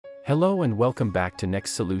Hello and welcome back to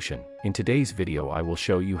Next Solution. In today's video I will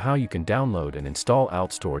show you how you can download and install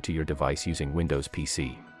Altstore to your device using Windows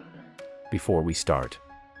PC. Before we start,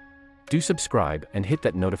 do subscribe and hit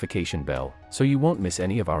that notification bell so you won't miss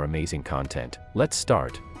any of our amazing content. Let's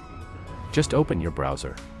start. Just open your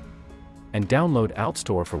browser and download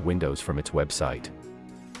Altstore for Windows from its website.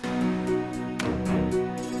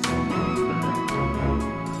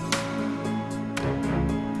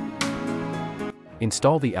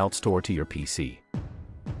 Install the Altstore to your PC.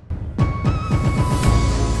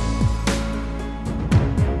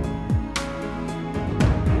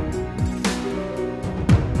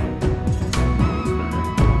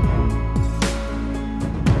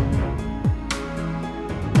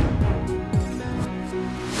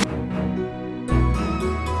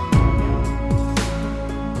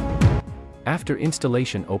 After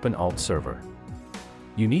installation, open Alt Server.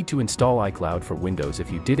 You need to install iCloud for Windows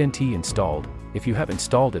if you didn't installed. If you have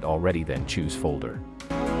installed it already, then choose folder.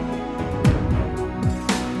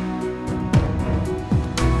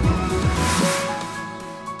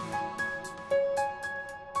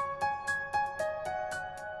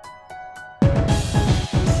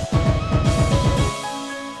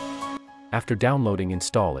 After downloading,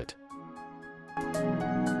 install it.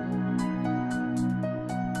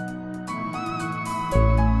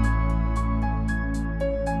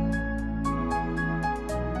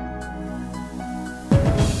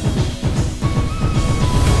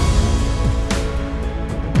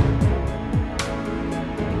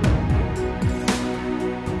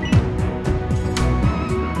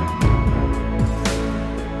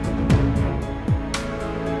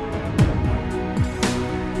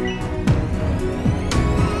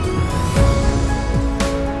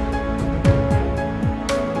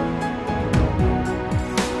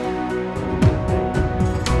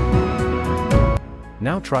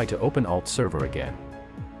 Now try to open Alt Server again.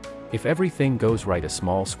 If everything goes right, a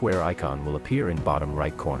small square icon will appear in bottom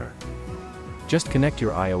right corner. Just connect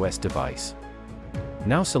your iOS device.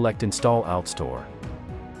 Now select Install Altstore.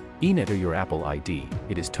 Enter your Apple ID,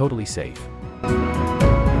 it is totally safe.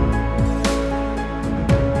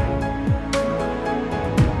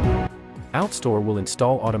 Altstore will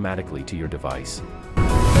install automatically to your device.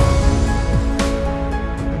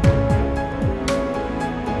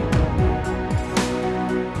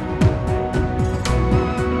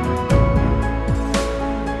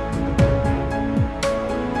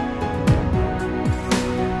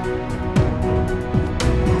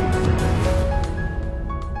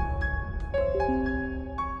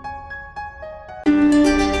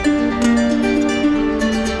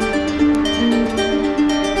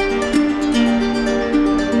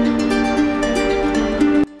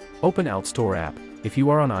 Open Altstore app. If you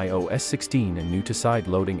are on iOS 16 and new to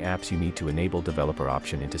side-loading apps, you need to enable developer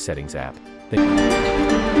option into Settings app.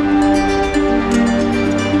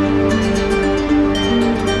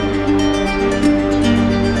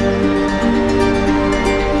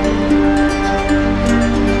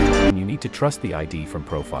 You need to trust the ID from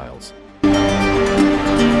profiles.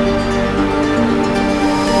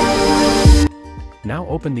 Now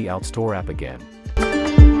open the Altstore app again.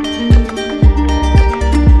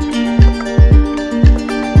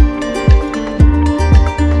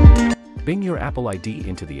 Bring your Apple ID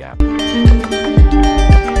into the app.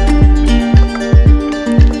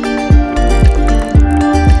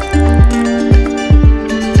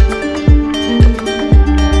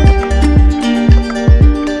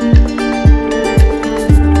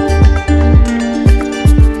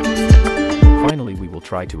 Finally, we will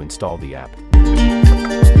try to install the app.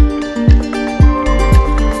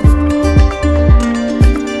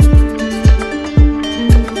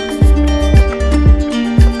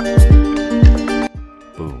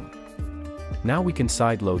 Now we can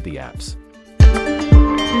side-load the apps.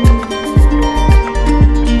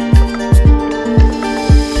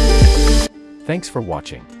 Thanks for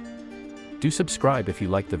watching. Do subscribe if you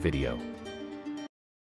like the video.